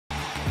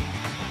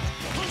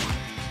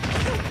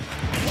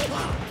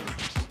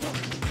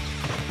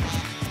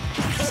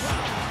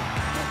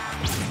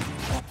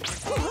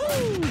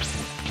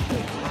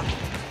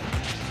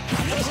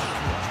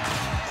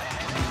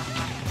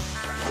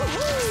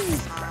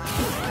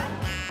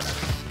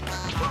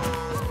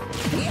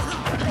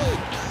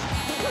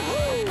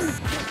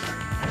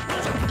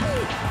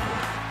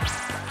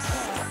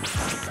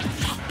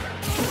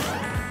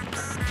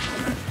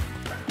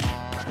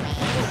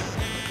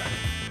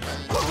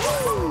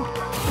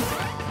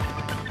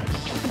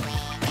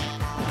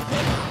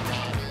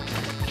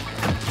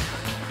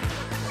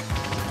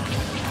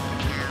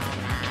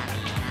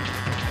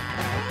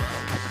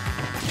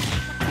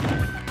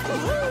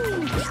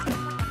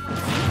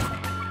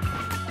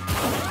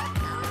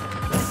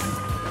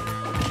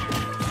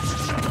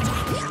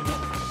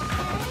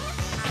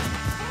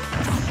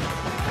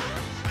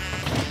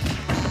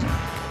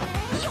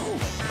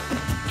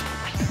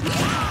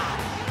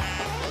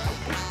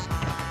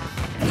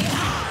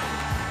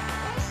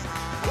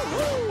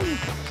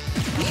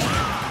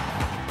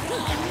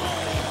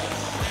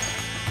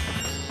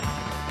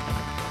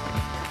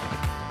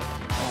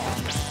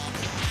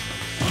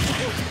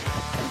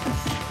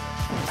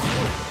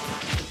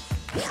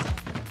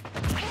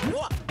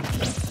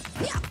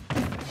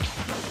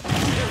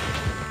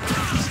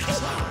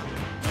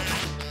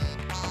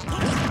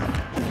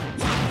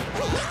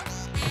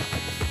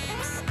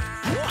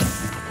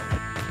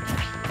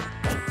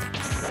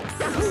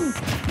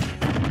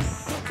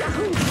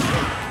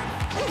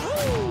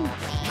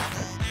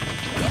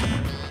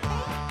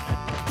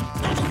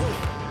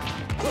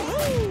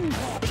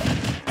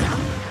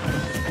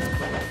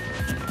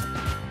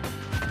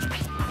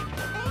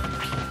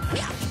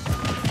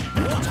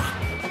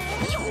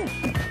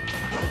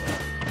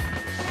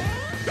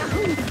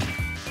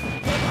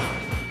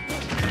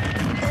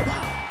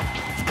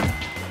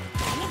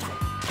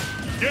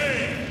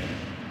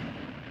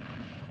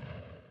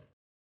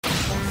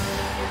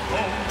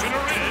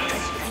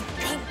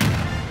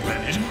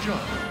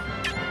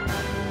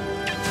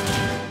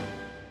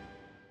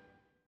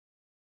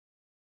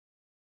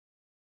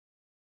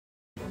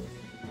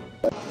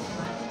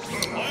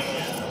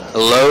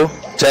Hello,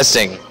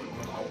 testing.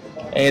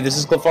 Hey, this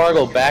is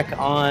Clifargle back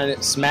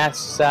on Smash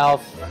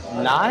South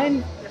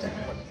 9?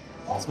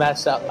 Smash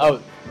South, oh,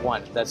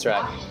 1, that's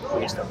right.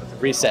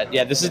 Reset.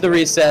 Yeah, this is the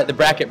reset, the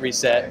bracket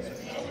reset.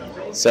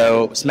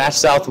 So, Smash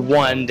South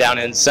 1 down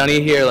in sunny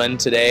Heerlen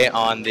today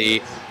on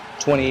the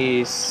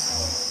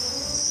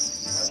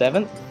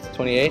 27th?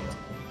 28th?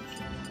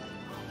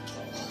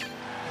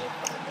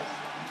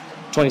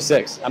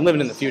 26th. I'm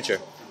living in the future.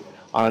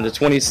 On the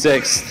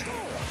 26th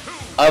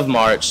of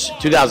March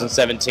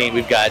 2017,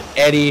 we've got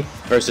Eddy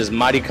versus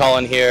Mighty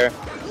Colin here.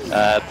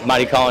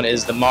 Mighty Colin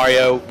is the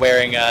Mario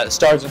wearing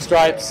stars and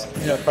stripes,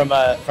 you know, from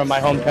my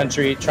home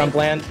country,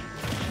 Trumpland,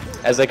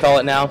 as they call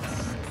it now.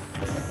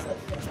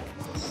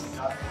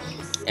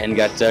 And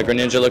got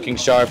Greninja looking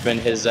sharp and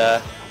his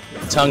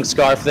tongue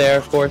scarf there,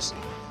 of course.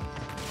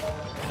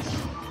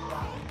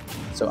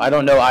 So I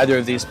don't know either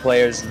of these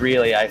players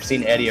really. I've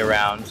seen Eddy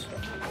around,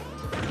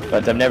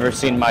 but I've never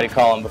seen Mighty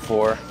Colin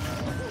before.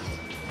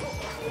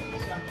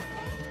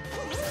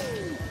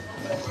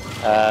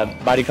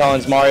 Mighty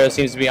Colin's Mario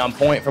seems to be on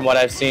point from what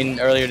I've seen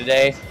earlier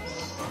today.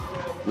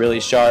 Really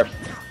sharp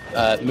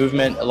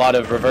movement, a lot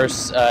of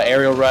reverse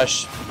aerial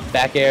rush,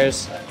 back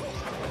airs,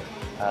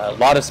 a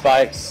lot of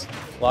spikes,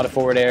 a lot of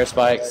forward air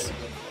spikes.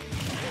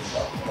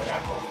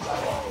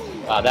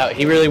 Wow,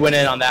 he really went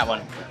in on that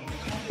one.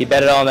 He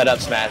bet it all on that up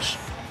smash.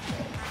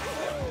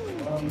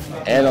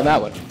 And on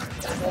that one.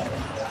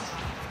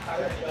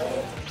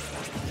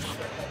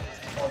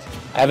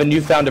 I have a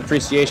newfound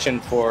appreciation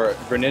for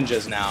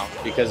Greninjas now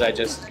because I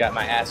just got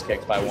my ass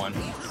kicked by one.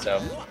 So,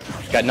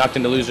 got knocked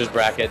into loser's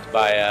bracket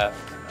by a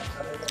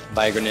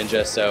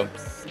Greninja. So,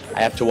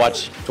 I have to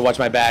watch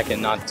my back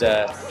and not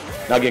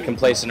get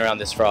complacent around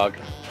this frog.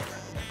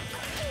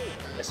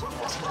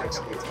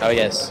 Oh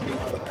yes,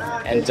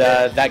 and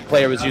that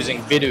player was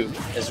using Vidu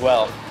as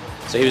well,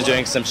 so he was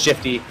doing some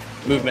shifty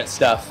movement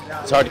stuff.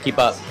 It's hard to keep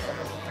up.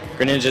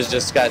 Greninja's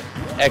just got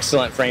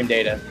excellent frame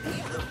data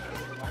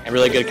and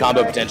really good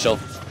combo potential.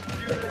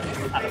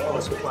 And of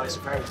course, requires a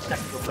very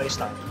technical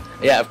playstyle.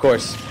 Yeah, of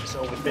course.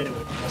 So with Vidu,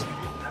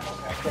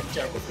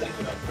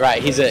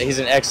 right, he's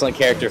an excellent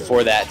character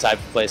for that type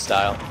of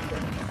playstyle.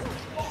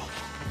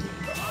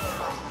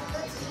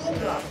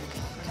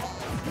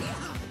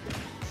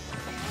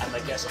 And I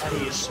guess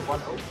Eddy is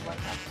 1-0 right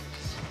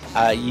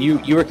now.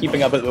 You were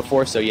keeping up with it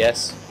before, so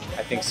yes,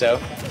 I think so.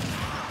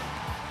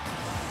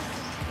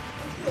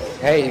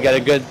 Hey, you got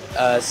a good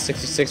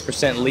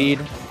 66%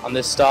 lead on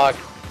this stock.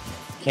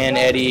 Can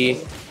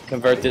Eddy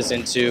convert this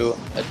into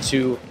a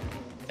 2-0?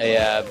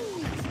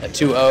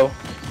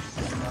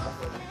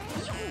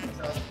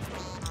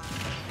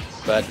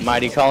 But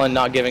Mighty Colin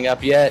not giving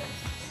up yet.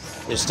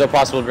 It's still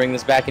possible to bring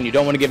this back, and you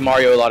don't want to give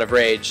Mario a lot of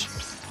rage.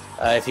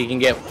 If you can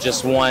get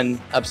just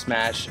one up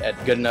smash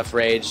at good enough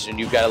rage, and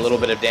you've got a little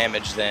bit of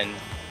damage, then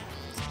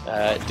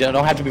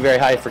don't have to be very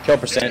high for kill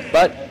percent,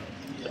 but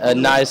a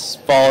nice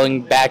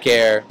falling back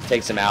air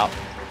takes him out.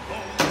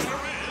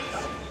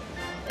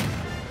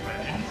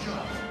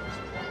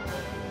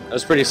 That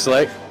was pretty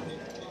slick.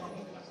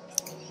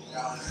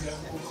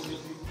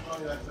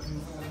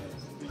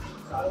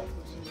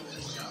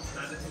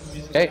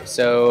 Okay,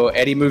 so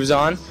Eddy moves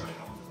on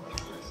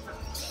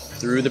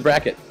through the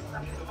bracket.